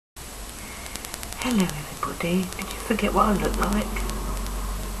Hello everybody, did you forget what I look like?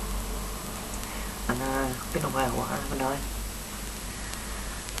 I know, it's been a while, haven't I?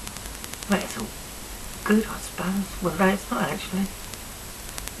 Well, it's all good, I suppose. Well, no, it's not actually.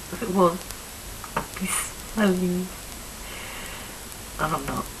 If it was, I'd be slowly. And I'm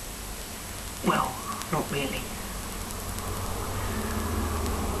not. Well, not really.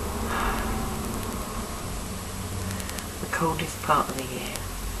 The coldest part of the year.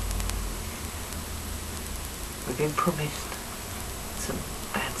 We've been promised some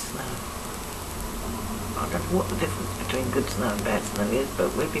bad snow. I don't know what the difference between good snow and bad snow is,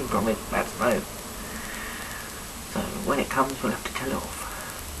 but we've been promised bad snow. So when it comes, we'll have to tell it off.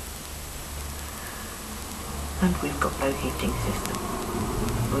 And we've got no heating system.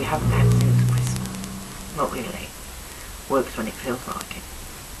 We haven't had since Christmas. Not really. Works when it feels like it.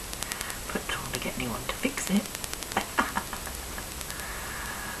 But trying to get anyone to fix it.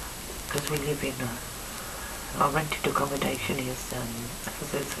 Because we live in our rented accommodation is an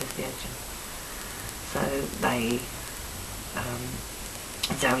association. So they,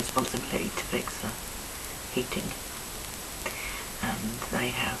 it's our responsibility to fix the heating. And they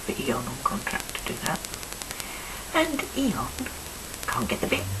have Eon on contract to do that. And Eon can't get the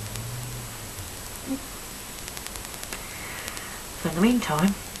bit. So in the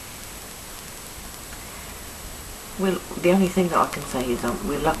meantime, the only thing that I can say is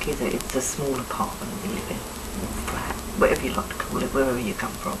we're lucky that it's a small apartment we live in, or flat, whatever you like to call it, wherever you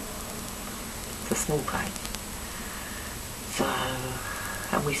come from. It's a small place. So,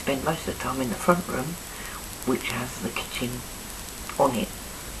 and we spend most of the time in the front room, which has the kitchen on it,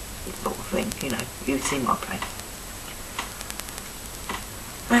 sort of thing, you know, you've seen my place.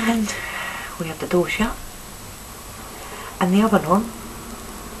 And we have the door shut, and the oven on,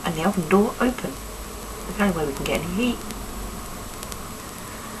 and the oven door open. It's the only way we can get any heat.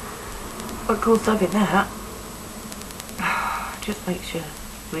 But of course, having that just makes you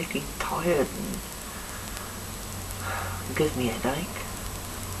really tired and gives me a headache.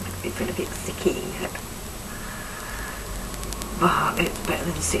 Makes me feel a bit sicky. But it's better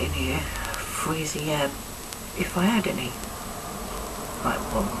than sitting here freezing if I had any. I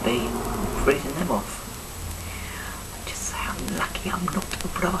won't be freezing them off. Just say I'm lucky I'm not a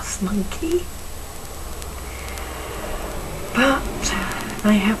brass monkey. But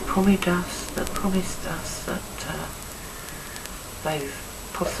they have promised us that they've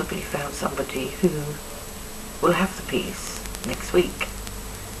possibly found somebody who will have the piece next week.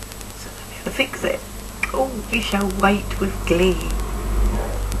 So they'll be able to fix it. Oh, we shall wait with glee.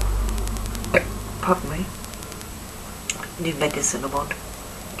 Pardon me. New medicine I'm on.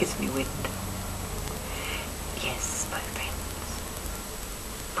 Gives me wind. Yes, both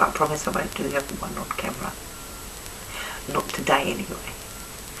ends. But I promise I won't do the other one on camera. Not today anyway.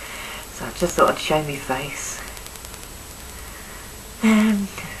 So I just thought I'd show my face and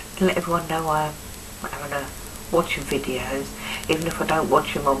let everyone know I'm having a watching videos, even if I don't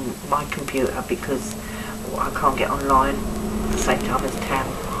watch them on my computer because I can't get online at the same time as Tam.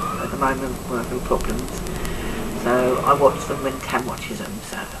 At the moment we're having problems. So I watch them when Tam watches them.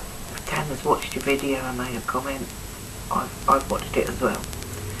 So if Tam has watched your video and made a comment, I've watched it as well.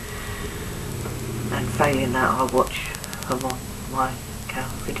 And failing that, I watch them on my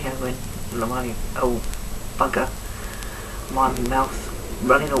video when my old bugger, my mouth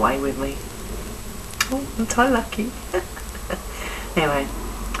running away with me. Oh, I'm so lucky. Anyway,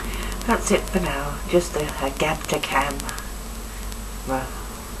 that's it for now. Just a gab to cam.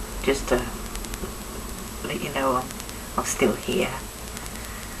 Just to let you know I'm still here.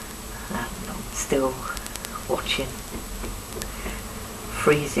 And I'm still watching,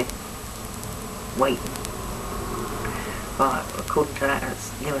 freezing, waiting. Right, according to that,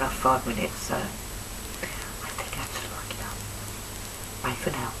 it's near enough 5 minutes, so I think I have to lock it up. Bye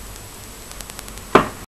for now.